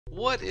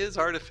What is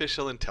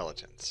artificial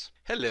intelligence?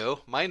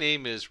 Hello, my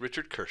name is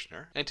Richard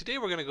Kirschner, and today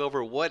we're going to go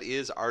over what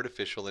is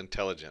artificial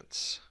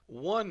intelligence.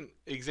 One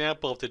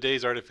example of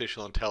today's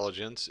artificial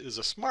intelligence is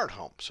a smart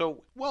home.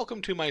 So,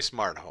 welcome to my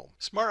smart home.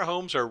 Smart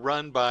homes are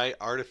run by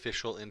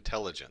artificial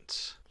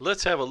intelligence.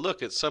 Let's have a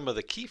look at some of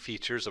the key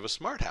features of a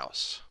smart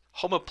house.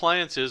 Home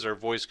appliances are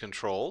voice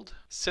controlled.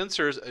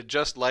 Sensors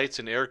adjust lights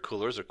and air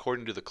coolers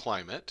according to the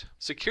climate.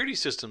 Security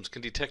systems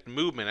can detect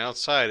movement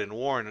outside and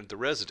warn the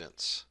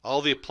residents.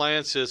 All the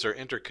appliances are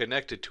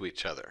interconnected to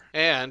each other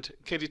and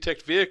can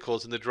detect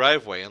vehicles in the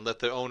driveway and let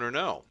the owner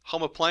know.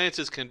 Home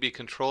appliances can be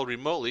controlled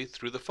remotely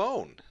through the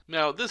phone.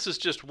 Now, this is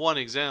just one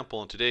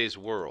example in today's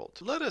world.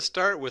 Let us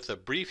start with a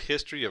brief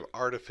history of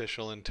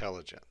artificial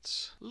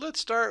intelligence. Let's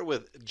start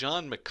with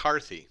John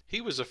McCarthy.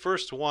 He was the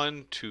first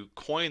one to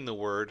coin the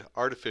word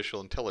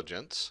artificial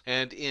intelligence,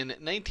 and in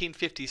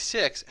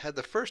 1956 had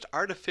the first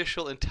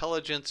artificial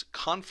intelligence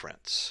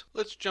conference.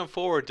 Let's jump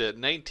forward to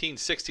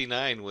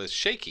 1969 with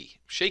Shaky.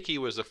 Shaky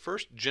was the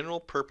first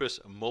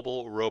general-purpose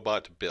mobile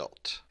robot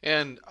built.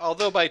 And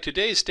although by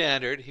today's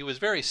standard he was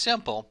very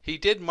simple, he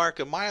did mark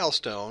a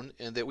milestone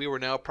in that we were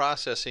now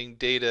processing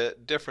data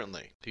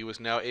differently. He was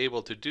now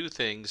able to do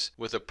things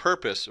with a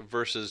purpose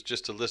versus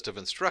just a list of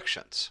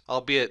instructions,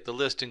 albeit the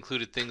list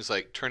included things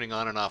like turning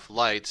on and off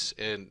lights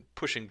and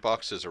pushing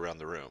boxes around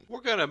the room. We're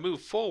going to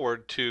move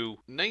forward to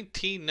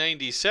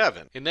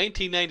 1997. In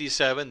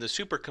 1997, the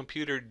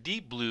supercomputer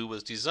Deep Blue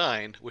was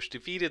designed, which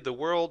defeated the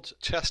world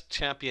chess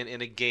champion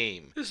in a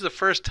game. This is the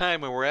first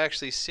time when we're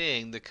actually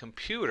seeing the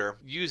computer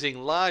using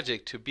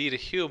logic to beat a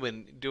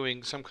human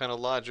doing some kind of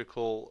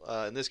logical,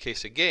 in this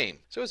case, a game.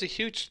 So it was a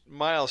huge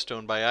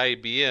milestone by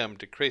IBM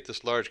to create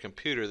this large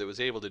computer that was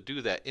able to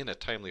do that in a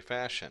timely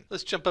fashion.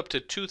 Let's jump up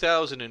to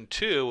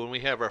 2002 when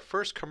we have our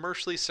first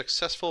commercially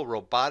successful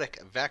robotic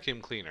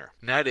vacuum cleaner.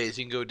 Nowadays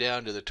you can go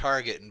down to the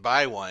Target and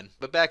buy one,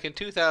 but back in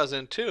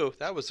 2002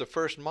 that was the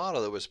first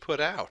model that was put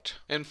out.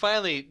 And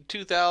finally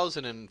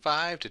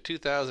 2005 to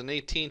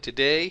 2018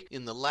 today,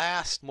 in the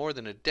last more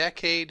than a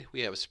decade,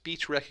 we have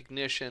speech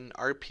recognition,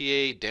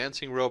 RPA,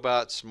 dancing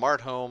robots,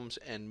 smart homes,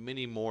 and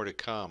many more to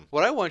come.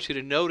 What I want you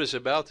to notice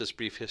about this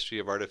brief history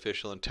of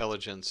artificial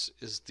intelligence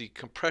is the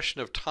compression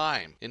of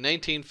time. In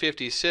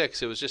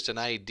 1956 it was just an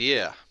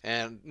idea,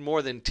 and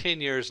more than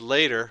 10 years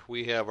later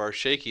we have our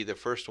Shaky, the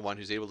first one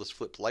who's able to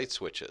flip light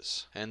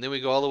switches. And then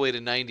we go all the way to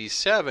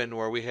 97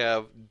 where we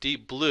have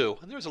Deep Blue,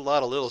 and there's a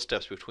lot of little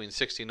steps between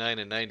 69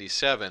 and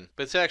 97,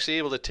 but it's actually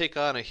able to take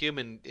on a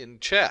human in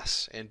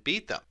chess and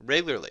beat them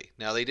regularly.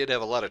 Now they did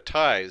have a lot of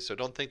ties, so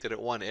don't think that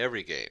it won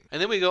every game.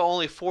 And then we go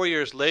only 4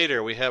 years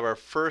later, we have our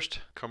first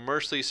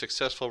commercially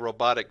successful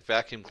robotic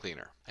vacuum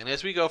cleaner. And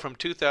as we go from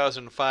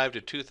 2005 to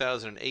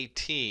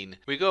 2018,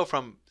 we go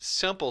from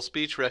simple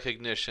speech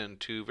recognition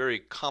to very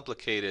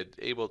complicated,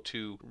 able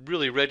to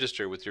really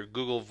register with your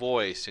Google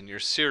Voice and your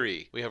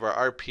Siri. We have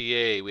our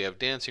RPA, we have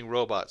dancing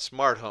robots,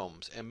 smart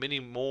homes, and many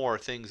more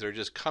things that are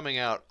just coming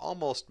out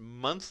almost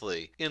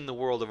monthly in the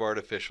world of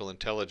artificial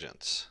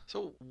intelligence.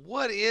 So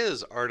what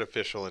is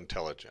artificial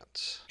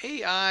intelligence?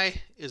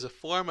 AI is a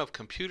form of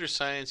computer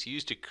science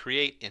used to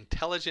create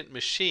intelligent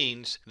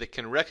machines that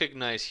can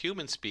recognize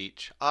human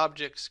speech,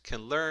 objects,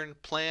 can learn,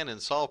 plan,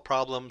 and solve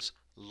problems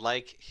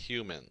like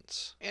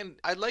humans. And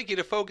I'd like you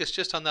to focus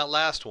just on that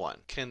last one.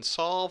 Can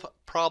solve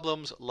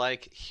problems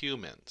like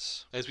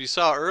humans. As we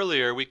saw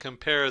earlier, we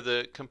compare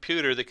the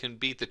computer that can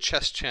beat the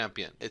chess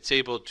champion. It's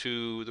able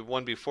to, the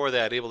one before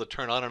that, able to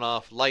turn on and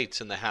off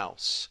lights in the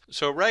house.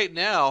 So right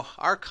now,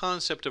 our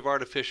concept of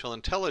artificial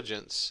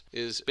intelligence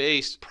is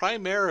based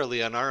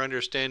primarily on our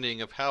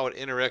understanding of how it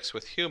interacts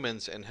with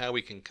humans and how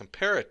we can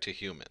compare it to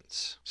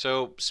humans.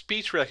 So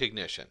speech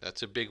recognition,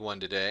 that's a big one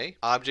today.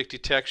 Object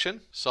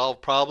detection,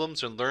 solve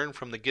problems and learn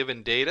from the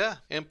given data,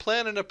 and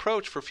plan an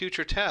approach for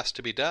future tasks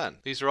to be done.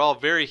 These are all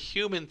very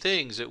human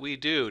things that we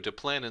do to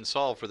plan and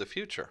solve for the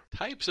future.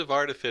 Types of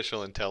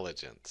artificial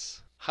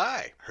intelligence.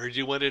 Hi, heard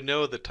you wanted to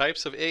know the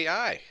types of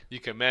AI. You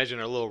can imagine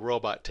our little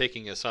robot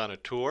taking us on a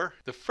tour.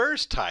 The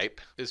first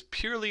type is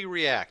purely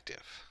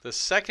reactive. The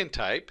second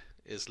type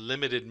is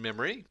limited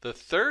memory. The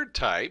third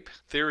type,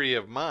 theory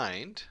of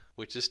mind,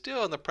 which is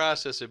still in the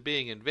process of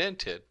being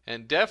invented,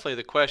 and definitely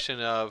the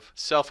question of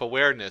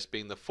self-awareness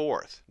being the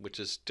fourth, which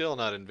is still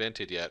not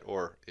invented yet,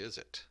 or is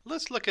it?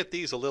 Let's look at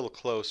these a little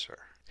closer.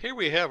 Here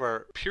we have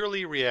our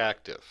purely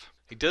reactive.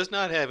 He does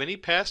not have any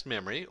past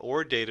memory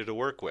or data to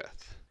work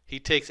with. He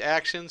takes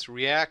actions,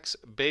 reacts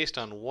based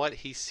on what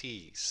he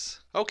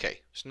sees. Okay,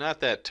 it's not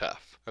that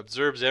tough.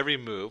 Observes every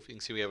move. You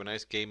can see we have a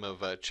nice game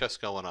of chess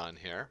going on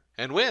here.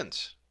 And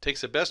wins.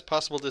 Takes the best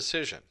possible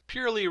decision.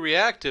 Purely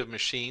reactive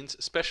machines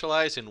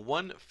specialize in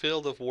one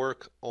field of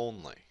work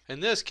only.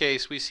 In this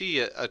case, we see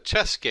a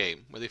chess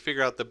game where they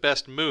figure out the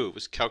best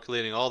moves,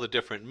 calculating all the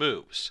different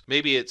moves.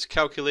 Maybe it's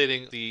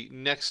calculating the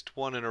next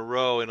one in a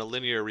row in a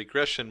linear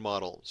regression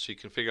model so you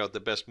can figure out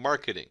the best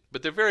marketing.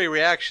 But they're very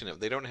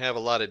reactive. They don't have a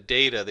lot of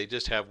data. They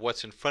just have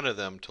what's in front of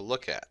them to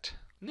look at.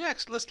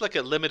 Next, let's look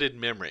at limited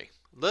memory.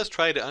 Let's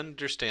try to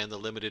understand the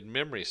limited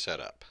memory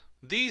setup.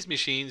 These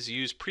machines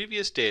use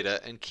previous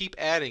data and keep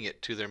adding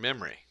it to their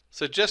memory.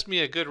 Suggest me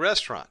a good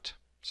restaurant.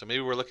 So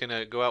maybe we're looking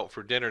to go out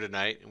for dinner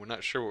tonight and we're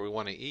not sure what we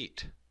want to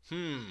eat.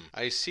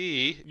 I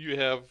see you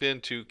have been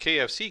to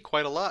KFC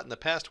quite a lot in the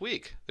past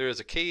week. There is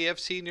a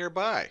KFC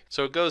nearby.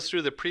 So it goes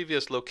through the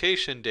previous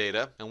location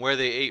data and where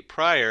they ate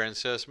prior and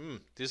says,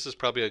 this is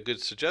probably a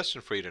good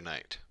suggestion for you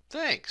tonight.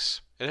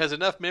 Thanks. It has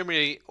enough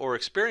memory or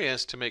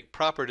experience to make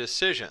proper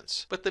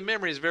decisions, but the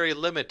memory is very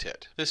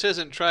limited. This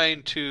isn't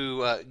trying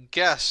to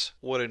guess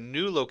what a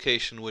new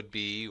location would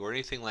be or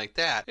anything like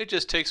that. It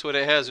just takes what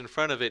it has in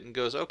front of it and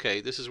goes,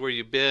 okay, this is where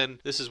you've been,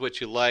 this is what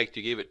you liked,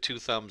 you gave it 2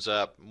 thumbs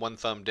up, 1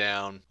 thumb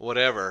down,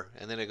 whatever,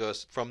 and then it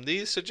goes, from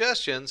these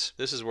suggestions,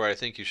 this is where I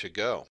think you should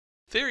go.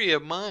 Theory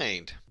of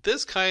mind.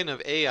 This kind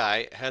of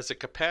AI has the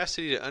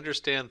capacity to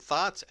understand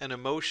thoughts and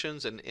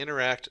emotions and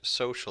interact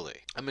socially.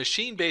 A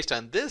machine based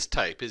on this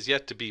type is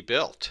yet to be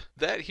built.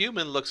 That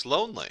human looks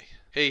lonely.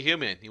 Hey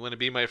human, you want to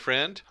be my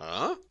friend?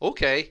 Huh?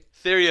 Okay.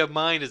 Theory of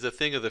mind is a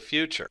thing of the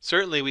future.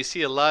 Certainly we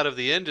see a lot of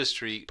the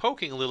industry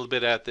poking a little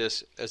bit at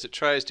this as it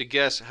tries to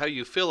guess how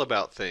you feel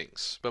about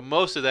things. But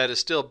most of that is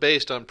still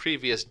based on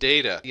previous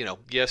data.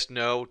 Yes,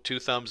 no,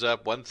 2 thumbs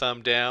up, 1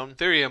 thumb down.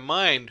 Theory of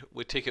mind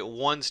would take it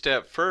one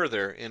step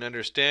further in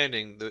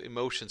understanding the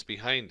emotions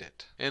behind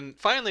it. And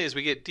finally, as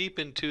we get deep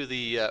into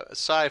the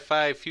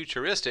sci-fi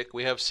futuristic,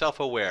 we have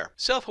self-aware.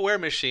 Self-aware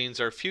machines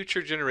are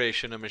future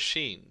generation of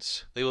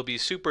machines. They will be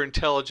super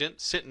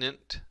intelligent,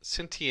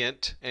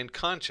 sentient, and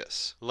conscious.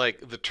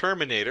 Like the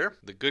Terminator,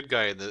 the good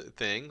guy in the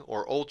thing,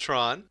 or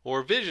Ultron,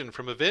 or Vision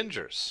from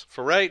Avengers.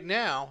 For right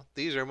now,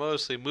 these are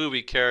mostly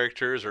movie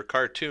characters or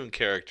cartoon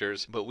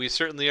characters, but we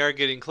certainly are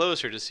getting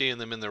closer to seeing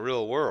them in the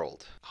real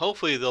world.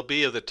 Hopefully they'll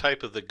be of the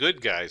type of the good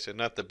guys and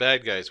not the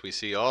bad guys we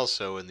see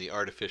also in the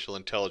artificial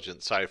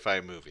intelligence sci-fi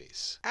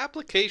movies.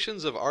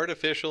 Applications of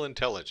artificial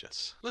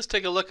intelligence. Let's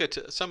take a look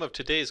at some of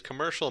today's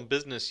commercial and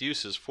business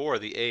uses for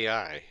the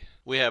AI.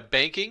 We have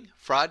banking,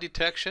 fraud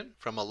detection.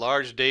 From a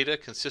large data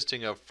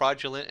consisting of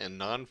fraudulent and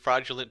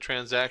non-fraudulent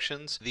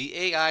transactions, the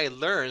AI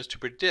learns to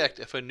predict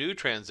if a new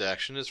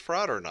transaction is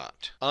fraud or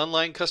not.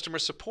 Online customer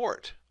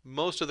support.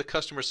 Most of the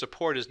customer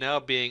support is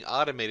now being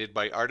automated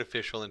by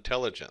artificial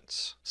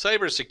intelligence.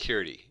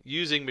 Cybersecurity.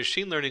 Using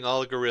machine learning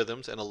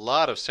algorithms and a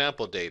lot of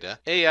sample data,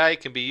 AI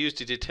can be used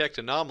to detect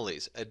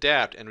anomalies,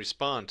 adapt, and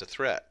respond to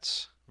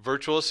threats.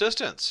 Virtual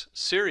assistants.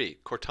 Siri,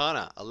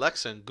 Cortana,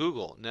 Alexa, and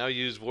Google now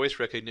use voice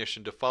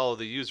recognition to follow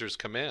the user's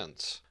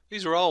commands.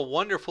 These are all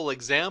wonderful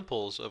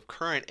examples of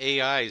current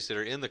AIs that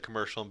are in the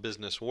commercial and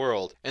business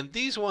world, and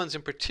these ones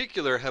in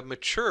particular have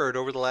matured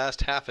over the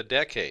last half a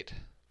decade.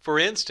 For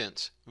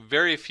instance,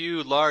 very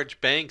few large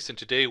banks in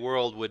today's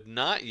world would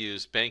not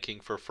use banking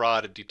for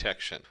fraud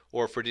detection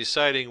or for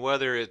deciding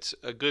whether it's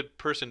a good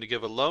person to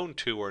give a loan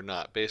to or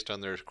not based on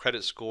their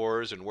credit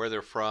scores and where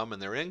they're from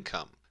and their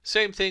income.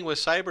 Same thing with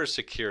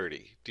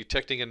cybersecurity,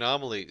 detecting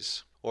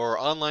anomalies, or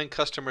online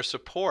customer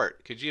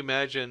support. Could you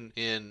imagine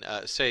in,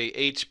 say,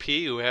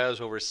 HP, who has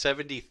over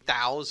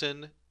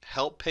 70,000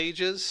 help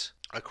pages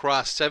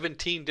across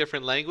 17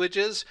 different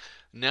languages?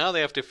 Now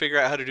they have to figure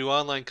out how to do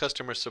online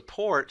customer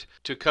support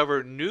to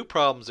cover new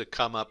problems that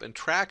come up and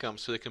track them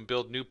so they can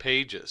build new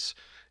pages.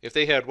 If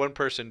they had one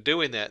person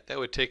doing that, that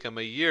would take them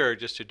a year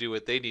just to do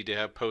what they need to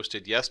have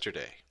posted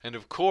yesterday. And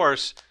of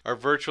course, our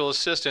virtual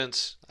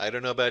assistants, I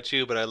don't know about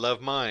you, but I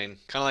love mine.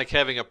 Kind of like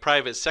having a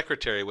private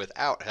secretary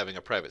without having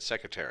a private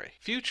secretary.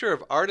 Future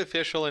of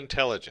artificial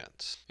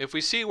intelligence. If we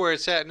see where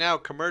it's at now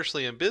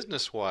commercially and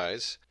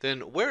business-wise,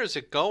 then where is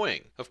it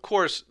going? Of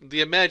course,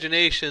 the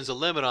imagination is a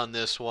limit on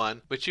this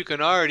one, but you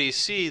can already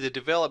see the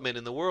development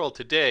in the world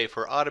today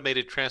for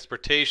automated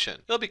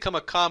transportation. It'll become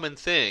a common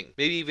thing,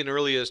 maybe even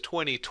early as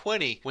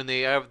 2020 when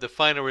they have the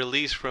final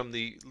release from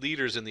the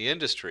leaders in the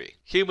industry.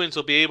 Humans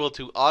will be able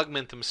to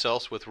augment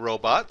themselves with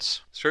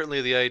robots.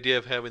 Certainly the idea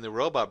of having the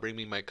robot bring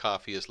me my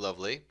coffee is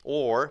lovely.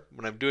 Or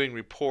when I'm doing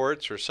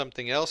reports or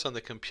something else on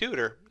the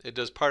computer, it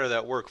does part of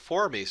that work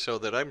for me so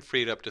that I'm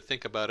freed up to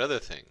think about other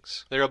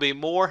things. There will be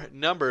more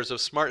numbers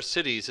of smart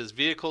cities as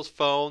vehicles,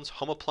 phones,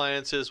 home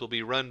appliances will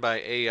be run by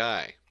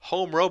AI.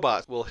 Home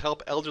robots will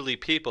help elderly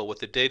people with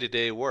the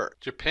day-to-day work.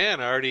 Japan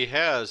already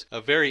has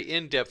a very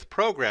in-depth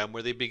program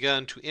where they've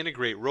begun to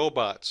integrate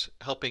robots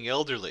helping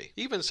elderly.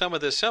 Even some of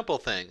the simple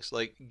things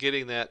like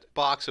getting that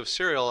box of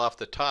cereal off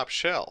the top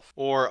shelf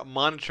or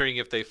monitoring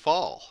if they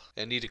fall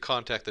and need to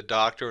contact the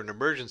doctor or an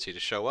emergency to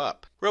show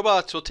up.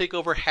 Robots will take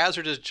over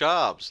hazardous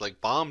jobs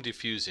like bomb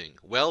defusing,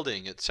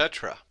 welding,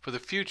 etc. For the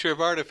future of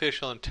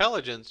artificial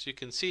intelligence, you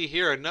can see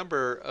here a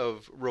number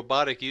of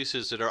robotic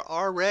uses that are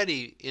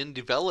already in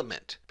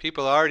development.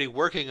 People are already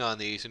working on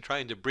these and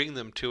trying to bring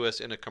them to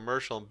us in a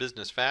commercial and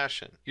business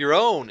fashion. Your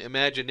own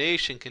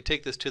imagination can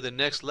take this to the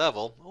next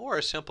level, or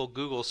a simple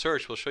Google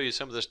search will show you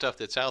some of the stuff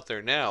that's out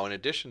there now in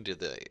addition to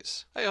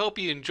these. I hope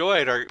you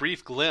enjoyed our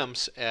brief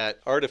glimpse at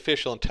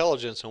artificial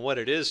intelligence and what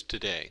it is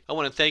today. I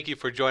want to thank you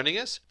for joining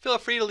us. Feel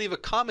free to leave a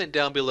comment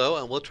down below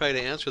and we'll try to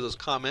answer those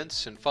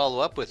comments and follow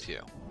up with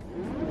you.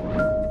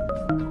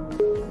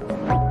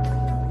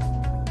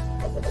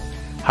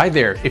 Hi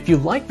there, if you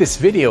like this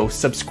video,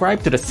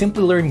 subscribe to the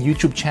Simplilearn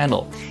YouTube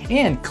channel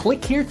and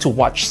click here to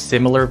watch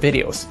similar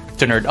videos.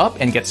 To nerd up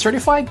and get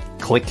certified,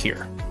 click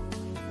here.